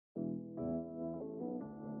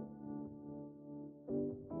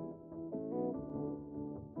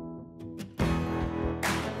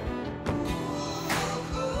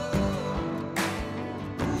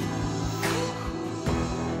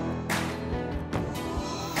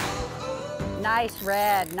Nice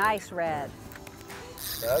red, nice red.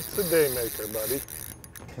 That's the day maker, buddy.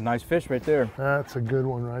 It's a nice fish right there. That's a good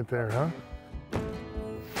one right there, huh?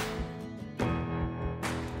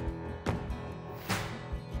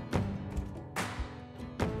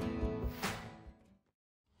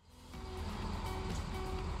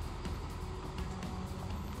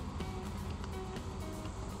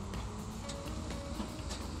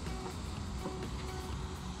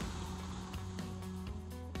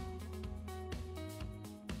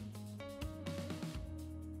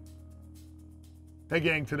 Hey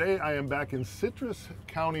gang, today I am back in Citrus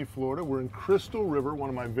County, Florida. We're in Crystal River, one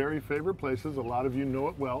of my very favorite places. A lot of you know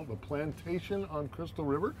it well, the plantation on Crystal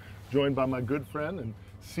River, joined by my good friend and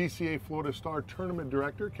CCA Florida Star Tournament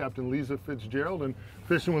Director, Captain Liza Fitzgerald, and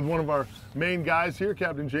fishing with one of our main guys here,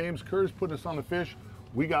 Captain James Kerr, is putting us on the fish.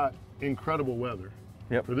 We got incredible weather.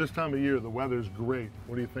 Yep. For this time of year, the weather's great.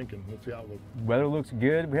 What are you thinking? What's the outlook? Weather looks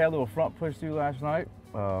good. We had a little front push through last night.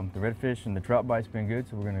 The redfish and the trout bite's been good,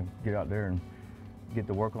 so we're gonna get out there and get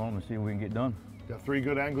to work on them and see what we can get done. Got 3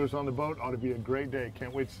 good anglers on the boat. Ought to be a great day.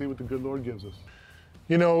 Can't wait to see what the good Lord gives us.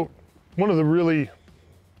 You know, one of the really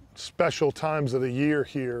special times of the year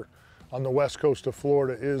here on the west coast of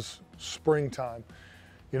Florida is springtime.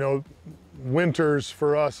 You know, winters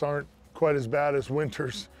for us aren't quite as bad as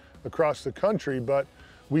winters across the country, but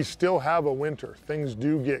we still have a winter. Things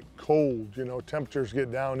do get cold, you know, temperatures get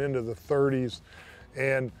down into the 30s,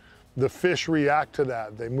 and the fish react to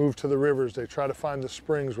that. They move to the rivers. They try to find the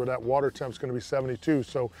springs where that water temp is going to be 72.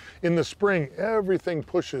 So in the spring, everything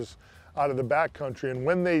pushes out of the backcountry. And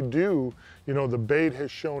when they do, you know, the bait has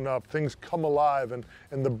shown up, things come alive, and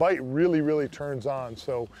the bite really, really turns on.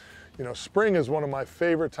 So, you know, spring is one of my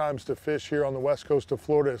favorite times to fish here on the west coast of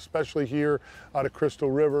Florida, especially here out of Crystal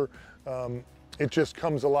River. It just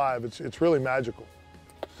comes alive. It's really magical.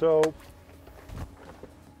 So,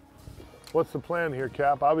 what's the plan here,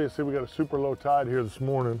 Cap? Obviously, we got a super low tide here this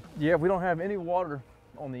morning. Yeah, we don't have any water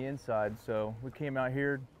on the inside, so we came out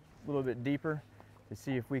here a little bit deeper to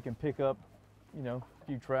see if we can pick up, you know, a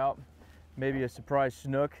few trout, maybe a surprise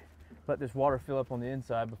snook. Let this water fill up on the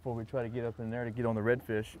inside before we try to get up in there to get on the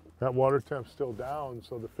redfish. That water temp's still down,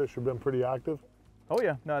 so the fish have been pretty active? Oh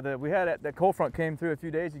yeah, no, we had that cold front came through a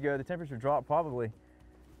few days ago. The temperature dropped probably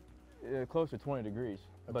close to 20 degrees.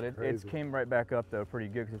 But it's came right back up though pretty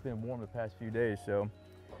good because it's been warm the past few days. So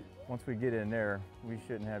once we get in there, we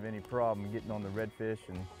shouldn't have any problem getting on the redfish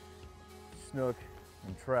and snook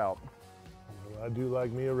and trout. Well, I do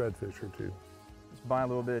like me a redfish or two. Just buying a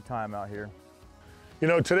little bit of time out here. You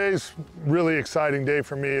know, today's really exciting day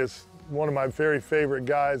for me. Is one of my very favorite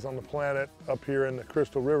guys on the planet up here in the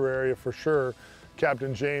Crystal River area for sure.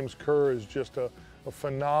 Captain James Kerr is just a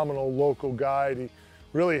phenomenal local guide. He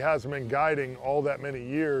really hasn't been guiding all that many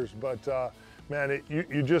years, but man,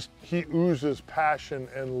 he oozes passion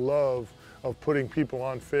and love of putting people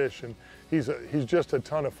on fish, and he's just a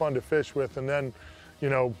ton of fun to fish with. And then, you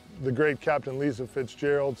know, the great Captain Liza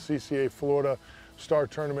Fitzgerald, CCA Florida Star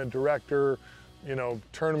Tournament Director, you know,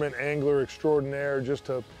 tournament angler extraordinaire.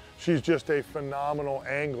 She's just a phenomenal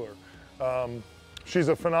angler. She's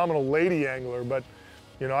a phenomenal lady angler, but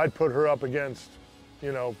you know, I'd put her up against,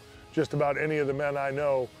 you know, just about any of the men I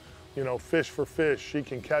know. You know, fish for fish, she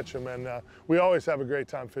can catch them, and we always have a great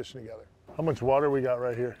time fishing together. How much water we got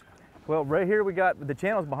right here? Well, right here we got, the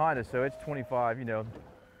channel's behind us, so it's 25, you know,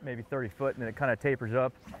 maybe 30 foot, and then it kind of tapers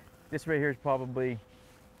up. This right here is probably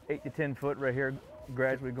 8 to 10 foot right here,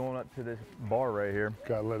 gradually going up to this bar right here.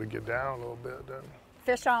 Gotta let it get down a little bit then.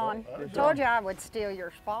 Fish on. Told you I would steal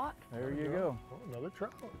your spot. There you go. Oh, another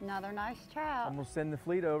trout. Another nice trout. I'm gonna send the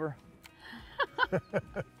fleet over.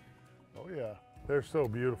 Oh yeah, they're so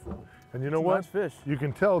beautiful. And you know what? Nice fish. You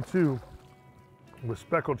can tell too, with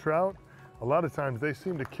speckled trout, a lot of times they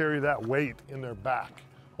seem to carry that weight in their back,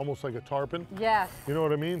 almost like a tarpon. Yes. You know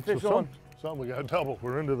what I mean? Fish so on. some we got a double.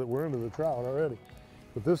 We're into the trout already.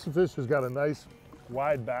 But this fish has got a nice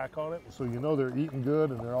wide back on it, so you know they're eating good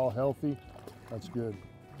and they're all healthy. That's good.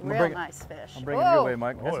 Real nice fish. I'm bringing it your way,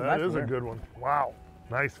 Mike. Oh, that is a good one. Wow,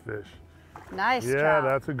 nice fish. Nice trout. Yeah,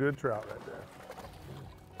 that's a good trout right there.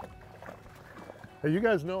 Hey, you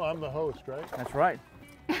guys know I'm the host, right? That's right.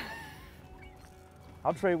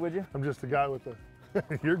 I'll trade with you. I'm just the guy with the,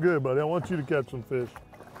 you're good, buddy. I want you to catch some fish.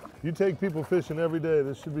 You take people fishing every day.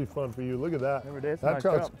 This should be fun for you. Look at that. Every day, it's a nice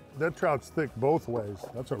trout. That trout's thick both ways.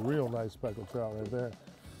 That's a real nice speckled trout right there.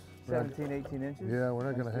 17, 18 inches. Yeah, we're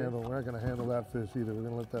not gonna handle that fish either. We're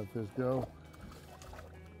gonna let that fish go.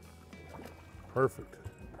 Perfect.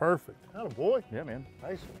 Perfect. Atta boy. Yeah, man.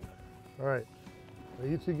 Nice one. All right. Now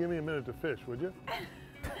you two give me a minute to fish, would you?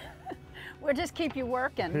 We'll just keep you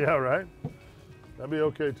working. Yeah, right? That'd be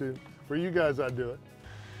okay too. For you guys, I'd do it.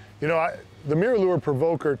 You know, the Mirror Lure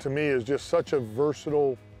Provoker to me is just such a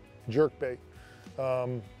versatile jerk bait.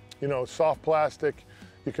 You know, soft plastic,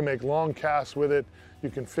 you can make long casts with it, you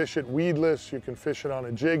can fish it weedless, you can fish it on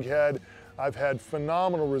a jig head. I've had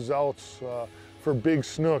phenomenal results for big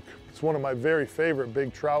snook. It's one of my very favorite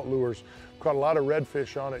big trout lures. Caught a lot of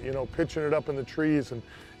redfish on it, you know, pitching it up in the trees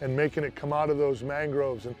and making it come out of those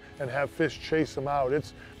mangroves and have fish chase them out.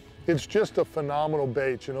 It's just a phenomenal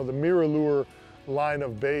bait. You know, the Mirror Lure line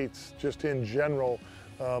of baits, just in general,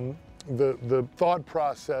 the thought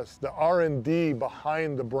process, the R&D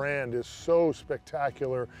behind the brand is so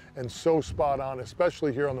spectacular and so spot on,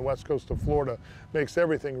 especially here on the west coast of Florida. Makes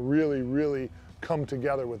everything really, really come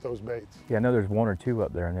together with those baits. Yeah, I know there's one or two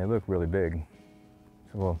up there and they look really big.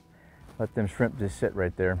 So we'll let them shrimp just sit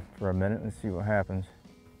right there for a minute and see what happens.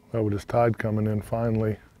 Well, with this tide coming in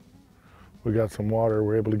finally, we got some water.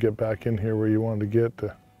 We're able to get back in here where you wanted to get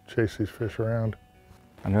to chase these fish around.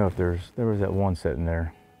 I know if there was that one sitting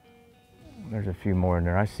there. There's a few more in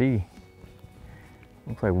there. I see,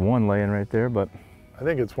 looks like one laying right there, but. I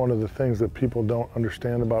think it's one of the things that people don't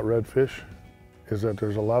understand about redfish is that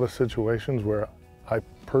there's a lot of situations where I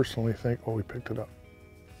personally think, oh, we picked it up.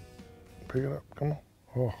 Pick it up, come on.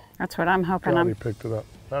 Oh, that's what I'm hoping. God, he picked it up.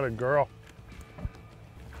 Not a girl.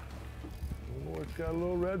 Oh, it's got a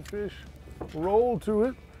little redfish roll to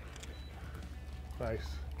it. Nice.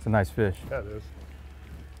 It's a nice fish. That is.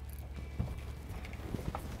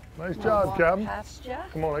 Nice job, Captain.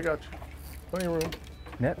 Come on, I got you. Plenty of room.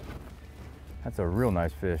 Yep. That's a real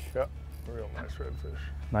nice fish. Yep, real nice redfish.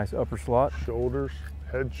 Nice upper slot. Shoulders,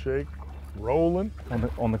 head shake, rolling.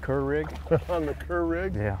 On the cur rig? On the cur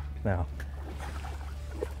rig? Yeah, no.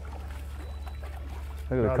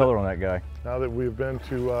 Look at the color on that guy. Now that we've been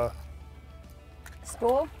to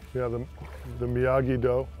school? Yeah, the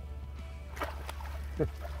Miyagi-Do.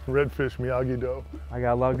 Redfish Miyagi-Do. I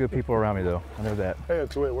got a lot of good people around me though. I know that. Hey,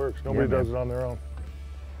 that's the way it works. Nobody does it on their own.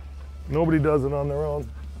 Nobody does it on their own.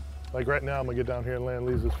 Like right now, I'm gonna get down here and land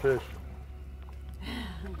Liza's fish.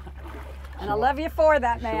 And I love you for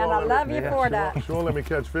that, man. I love you for that. She won't let me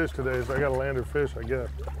catch fish today, so I gotta land her fish, I guess.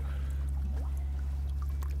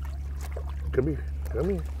 Come here, come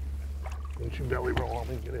here. Don't you belly roll on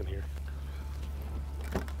me, get in here.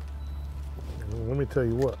 And let me tell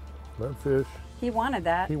you what, that fish. He wanted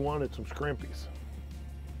that. He wanted some scrimpies.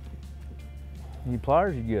 You need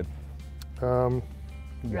pliers, you good? You're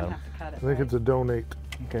gonna have to cut it. I think it's a donate.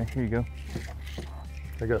 Okay, here you go.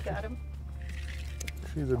 I got him.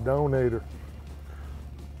 She's a donator.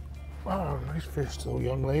 Oh, nice fish though,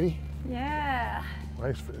 young lady. Yeah.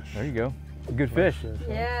 Nice fish. There you go. Good fish. Nice fish.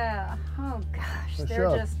 Yeah. Oh gosh, Nice they're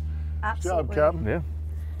job. just absolutely Good job, Captain. Yeah.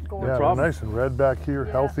 gorgeous. Yeah, they're nice and red back here.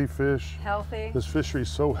 Yeah. Healthy fish. Healthy. This fishery's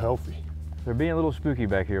so healthy. They're being a little spooky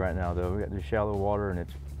back here right now though. We got the shallow water and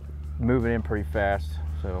it's moving in pretty fast.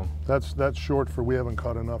 So That's short for we haven't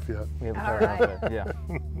caught enough yet. we haven't All caught enough right. yet.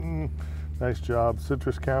 Yeah. Nice job.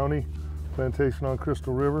 Citrus County, plantation on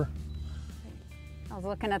Crystal River. I was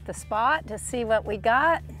looking at the spot to see what we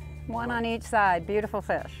got. One on each side. Beautiful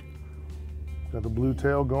fish. Got the blue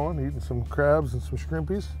tail going, eating some crabs and some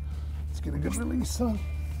scrimpies. Let's get a good release, son.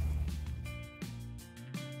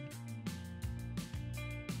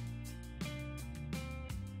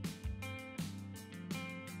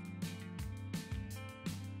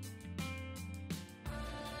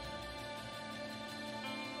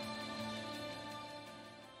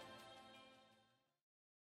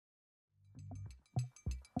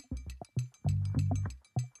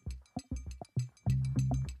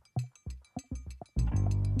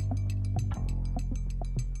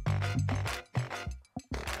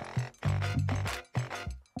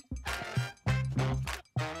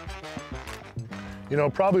 You know,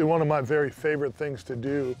 probably one of my very favorite things to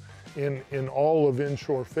do in all of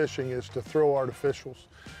inshore fishing is to throw artificials.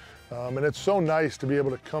 And it's so nice to be able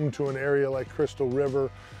to come to an area like Crystal River,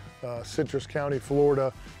 Citrus County,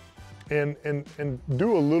 Florida, and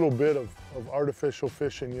do a little bit of artificial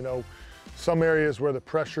fishing. You know, some areas where the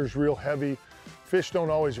pressure's real heavy, fish don't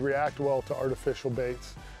always react well to artificial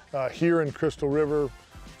baits. Here in Crystal River,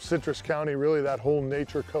 Citrus County, really that whole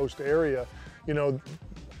Nature Coast area, you know,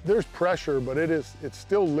 there's pressure, but it's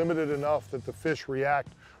still limited enough that the fish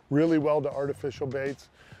react really well to artificial baits.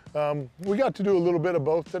 We got to do a little bit of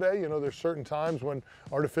both today. You know, there's certain times when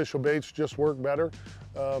artificial baits just work better,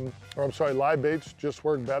 or I'm sorry, live baits just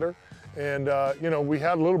work better. And you know, we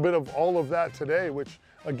had a little bit of all of that today, which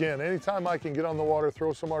again, anytime I can get on the water,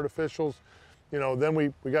 throw some artificials, you know, then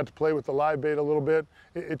we got to play with the live bait a little bit.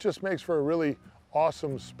 It just makes for a really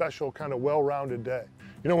awesome, special, kind of well-rounded day.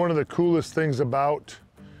 You know, one of the coolest things about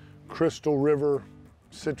Crystal River,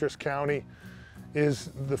 Citrus County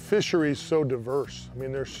is the fishery is so diverse. I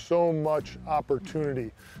mean, there's so much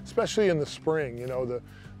opportunity, especially in the spring. You know,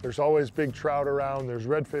 there's always big trout around, there's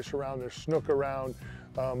redfish around, there's snook around.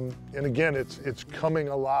 And again, it's coming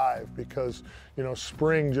alive because, you know,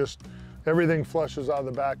 spring just, everything flushes out of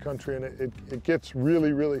the backcountry and it gets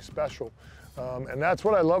really, really special. And that's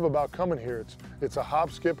what I love about coming here. It's a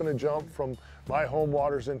hop, skip, and a jump from my home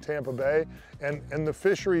waters in Tampa Bay. And the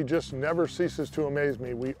fishery just never ceases to amaze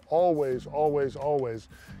me. We always, always, always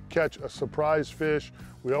catch a surprise fish.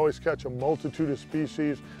 We always catch a multitude of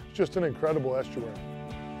species. It's just an incredible estuary.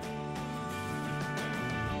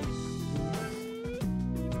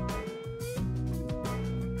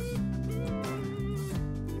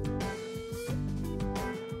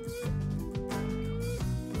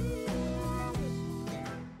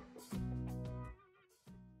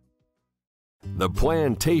 The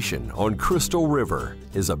Plantation on Crystal River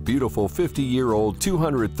is a beautiful 50-year-old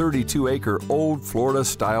 232-acre old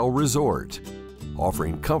Florida-style resort,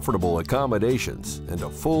 offering comfortable accommodations and a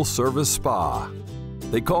full-service spa.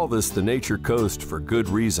 They call this the Nature Coast for good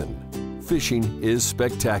reason. Fishing is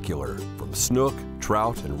spectacular, from snook,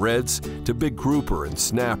 trout, and reds to big grouper and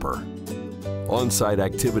snapper. On-site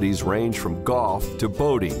activities range from golf to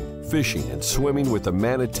boating, fishing, and swimming with the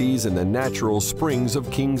manatees in the natural springs of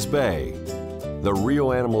Kings Bay. The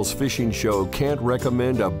Real Animals Fishing Show can't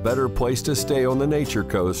recommend a better place to stay on the Nature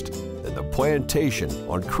Coast than the Plantation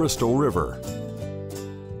on Crystal River.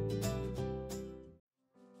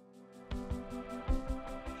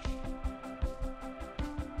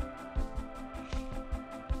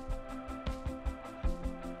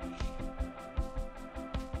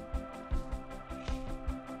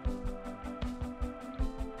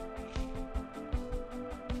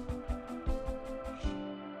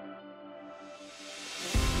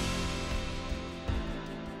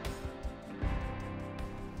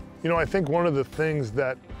 You know, I think one of the things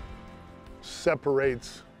that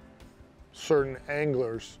separates certain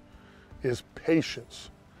anglers is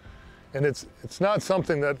patience. And it's not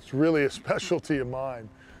something that's really a specialty of mine.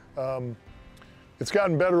 It's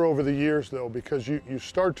gotten better over the years though, because you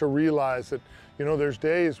start to realize that, you know, there's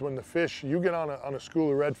days when the fish, you get on a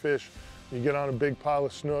school of redfish, you get on a big pile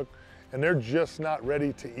of snook, and they're just not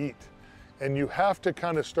ready to eat. And you have to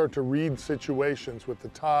kind of start to read situations with the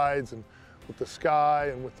tides and with the sky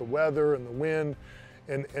and with the weather and the wind,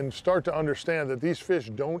 and start to understand that these fish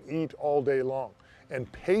don't eat all day long.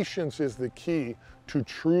 And patience is the key to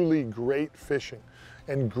truly great fishing.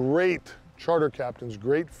 And great charter captains,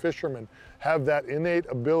 great fishermen have that innate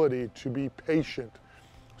ability to be patient,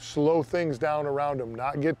 slow things down around them,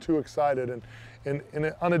 not get too excited.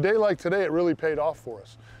 And on a day like today, it really paid off for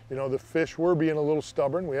us. You know, the fish were being a little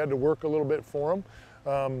stubborn. We had to work a little bit for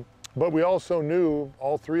them. But we also knew,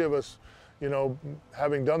 all three of us, you know,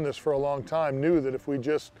 having done this for a long time, knew that if we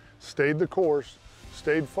just stayed the course,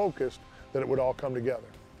 stayed focused, that it would all come together.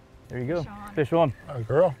 There you go. Sean. Fish on.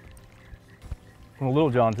 Girl. From a Little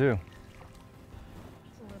John too.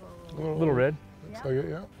 It's A little red. Looks like it,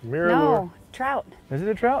 yeah. Mirror No, lure. trout. Is it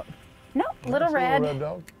a trout? No, little That's a red. Little red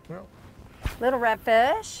dog. Yeah. Little red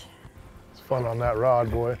fish. It's fun on that rod,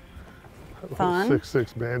 boy. Fun.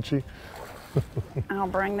 6'6" Banshee. I'll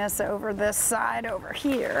bring this over this side over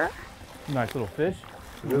here. Nice little fish.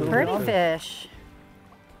 Pretty fish.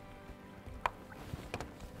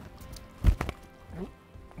 There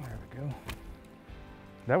we go.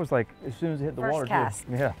 That was like as soon as it hit the First water. cast.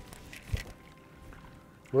 Too. Yeah.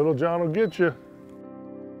 Little John will get you.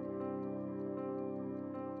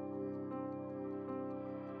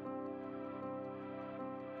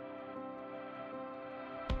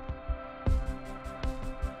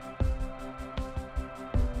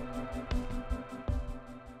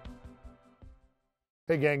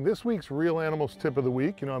 Hey gang, this week's Real Animals Tip of the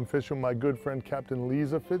Week. You know, I'm fishing with my good friend Captain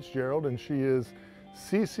Liza Fitzgerald, and she is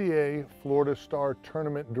CCA Florida Star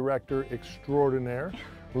Tournament Director Extraordinaire,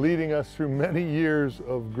 leading us through many years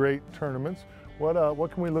of great tournaments.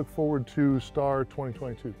 What can we look forward to Star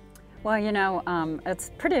 2022? Well, you know, it's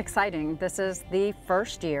pretty exciting. This is the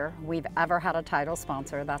first year we've ever had a title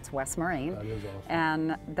sponsor. That's West Marine. That is awesome.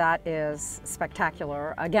 And that is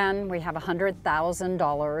spectacular. Again, we have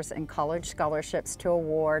 $100,000 in college scholarships to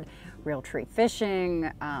award, Realtree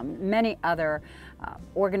Fishing, many other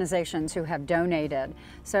organizations who have donated.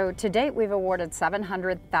 So to date, we've awarded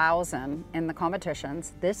 $700,000 in the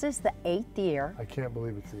competitions. This is the 8th year. I can't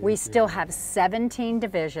believe it's the 8th We still year. have 17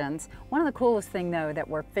 divisions. One of the coolest things, though, that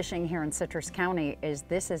we're fishing here in Citrus County is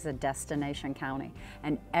this is a destination county.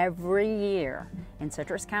 And every year in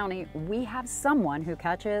Citrus County, we have someone who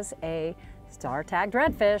catches a star tagged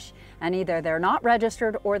redfish, and either they're not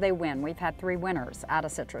registered or they win. We've had 3 winners out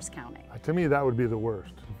of Citrus County. To me, that would be the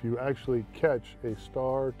worst. If you actually catch a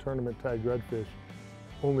star tournament tagged redfish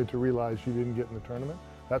only to realize you didn't get in the tournament,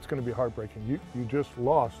 that's going to be heartbreaking. You just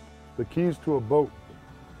lost the keys to a boat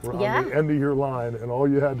were on the end of your line, and all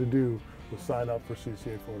you had to do was sign up for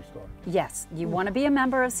CCA Florida Star. Yes, you want to be a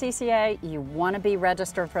member of CCA, you want to be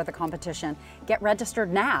registered for the competition. Get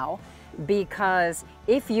registered now, because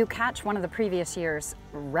if you catch one of the previous year's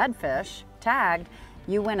redfish tagged,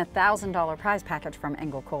 you win a $1,000 prize package from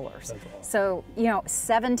Engel Coolers. Awesome. So, you know,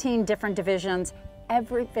 17 different divisions.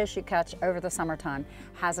 Every fish you catch over the summertime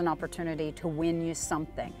has an opportunity to win you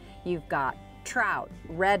something. You've got trout,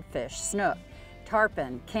 redfish, snook,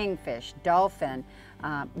 tarpon, kingfish, dolphin,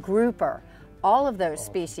 grouper, all of those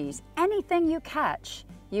species. Anything you catch,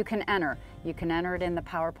 you can enter. You can enter it in the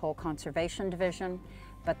Power Pole Conservation Division,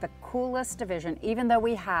 but the coolest division, even though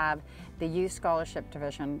we have the Youth Scholarship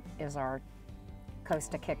Division, is our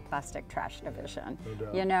Coast to Kick Plastic Trash Division. No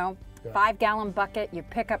doubt. You know, 5-gallon bucket, you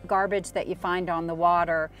pick up garbage that you find on the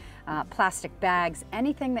water, plastic bags,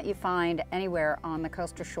 anything that you find anywhere on the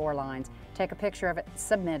coastal shorelines. Take a picture of it,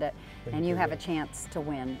 submit it, and you have a chance to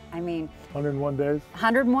win. I mean, 101 days?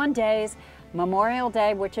 101 days. Memorial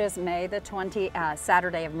Day, which is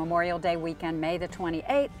Saturday of Memorial Day weekend, May the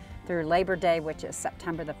 28th, through Labor Day, which is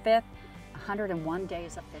September the 5th. 101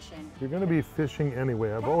 days of fishing. You're going to be fishing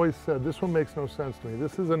anyway. I've always said this one makes no sense to me.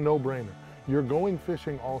 This is a no-brainer. You're going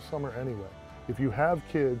fishing all summer anyway. If you have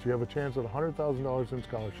kids, you have a chance at $100,000 in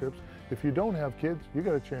scholarships. If you don't have kids, you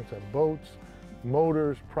got a chance at boats,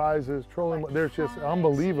 motors, prizes, trolling. There's just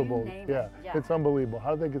unbelievable. Yeah, it's unbelievable.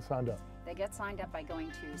 How do they get signed up? They get signed up by going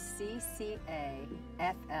to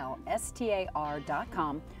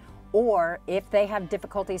ccaflstar.com, or if they have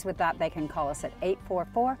difficulties with that, they can call us at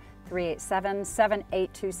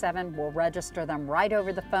 844-387-7827. We'll register them right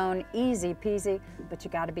over the phone, easy peasy, but you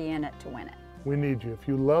got to be in it to win it. We need you. If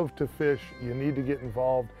you love to fish, you need to get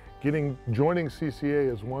involved. Joining CCA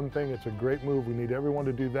is one thing. It's a great move. We need everyone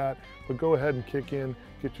to do that. But go ahead and kick in,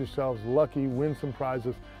 get yourselves lucky, win some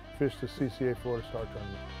prizes, fish the CCA Florida Star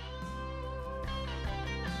Tournament.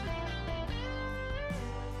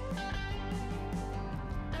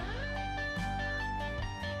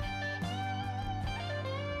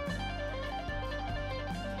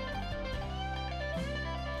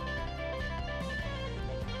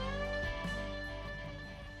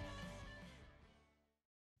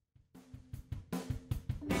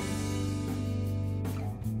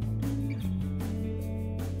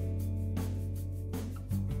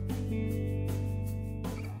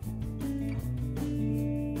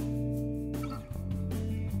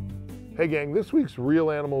 Hey gang, this week's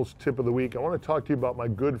Real Animals Tip of the Week, I want to talk to you about my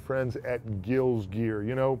good friends at Gills Gear.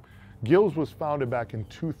 You know, Gills was founded back in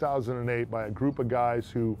 2008 by a group of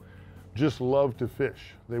guys who just love to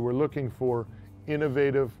fish. They were looking for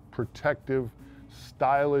innovative, protective,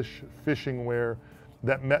 stylish fishing wear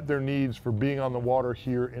that met their needs for being on the water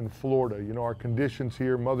here in Florida. You know, our conditions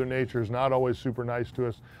here, Mother Nature is not always super nice to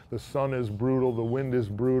us. The sun is brutal, the wind is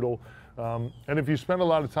brutal. And if you spend a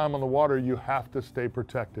lot of time on the water, you have to stay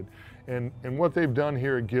protected. And what they've done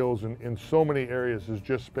here at Gills in so many areas is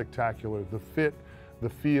just spectacular. The fit, the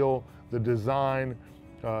feel, the design,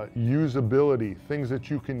 usability, things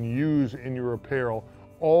that you can use in your apparel,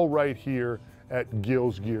 all right here at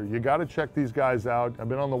Gills Gear. You got to check these guys out. I've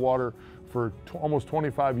been on the water for almost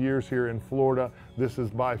 25 years here in Florida. This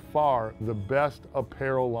is by far the best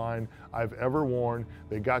apparel line I've ever worn.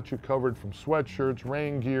 They got you covered from sweatshirts,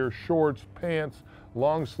 rain gear, shorts, pants,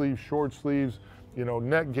 long sleeves, short sleeves, you know,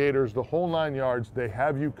 neck gaiters, the whole 9 yards. They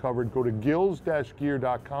have you covered. Go to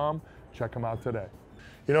gills-gear.com. Check them out today.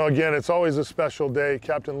 You know, again, it's always a special day.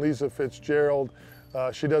 Captain Liza Fitzgerald,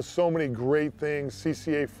 she does so many great things.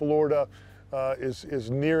 CCA Florida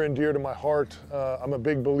is near and dear to my heart. I'm a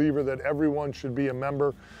big believer that everyone should be a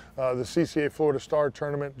member. The CCA Florida Star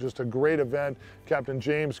Tournament, just a great event. Captain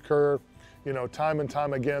James Kerr, you know, time and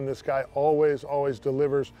time again, this guy always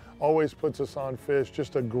delivers, always puts us on fish.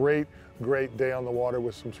 Just a great day on the water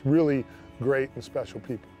with some really great and special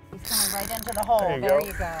people. He's going right into the hole. There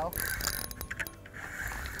you go.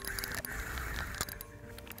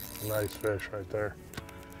 Nice fish right there.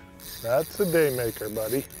 That's a day maker,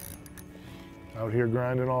 buddy. Out here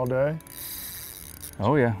grinding all day.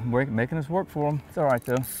 Oh yeah, we're making us work for them. It's all right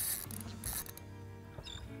though.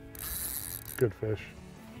 Good fish.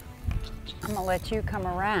 I'm gonna let you come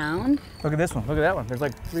around. Look at this one, look at that one. There's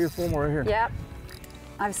like 3 or 4 more right here. Yep,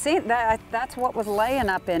 I've seen that. That's what was laying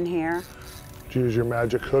up in here. Did you use your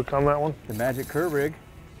magic hook on that one? The magic curve rig.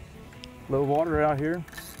 Low water out here.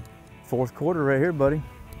 4th quarter right here, buddy.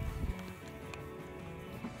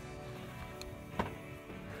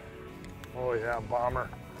 Oh yeah, bomber,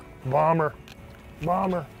 bomber,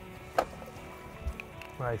 bomber.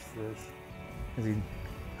 Nice fish. Is he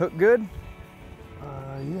hooked good?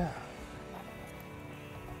 Yeah.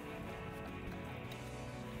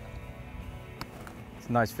 It's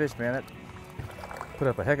a nice fish, man. It put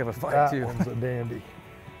up a heck of a fight, That too. one's a dandy.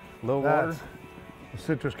 Low water. That's a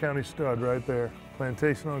Citrus County stud right there.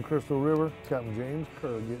 Plantation on Crystal River. Captain James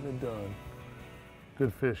Kerr getting it done.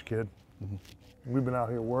 Good fish, kid. We've been out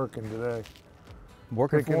here working today.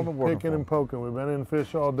 Working for him and working Picking for him. and poking. We've been in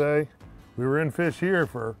fish all day. We were in fish here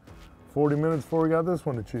for 40 minutes before we got this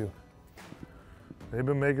one to chew. They've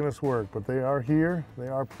been making us work, but they are here. They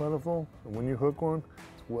are plentiful. And when you hook one,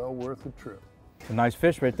 it's well worth the trip. It's a nice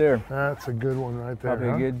fish right there. That's a good one right there.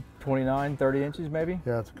 Probably a good 29, 30 inches maybe,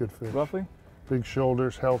 Yeah, it's a good fish. roughly. Big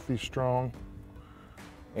shoulders, healthy, strong.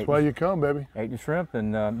 That's Ate why the- you come, baby. Ate the shrimp,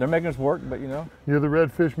 and they're making us work, but you know, You're the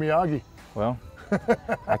Redfish Miyagi. well,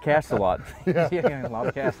 I cast a lot. Yeah. Yeah, a lot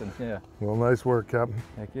of casting, yeah. Well, nice work, Captain.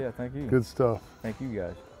 Heck yeah, thank you. Good stuff. Thank you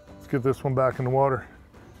guys. Let's get this one back in the water.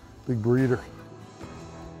 Big breeder.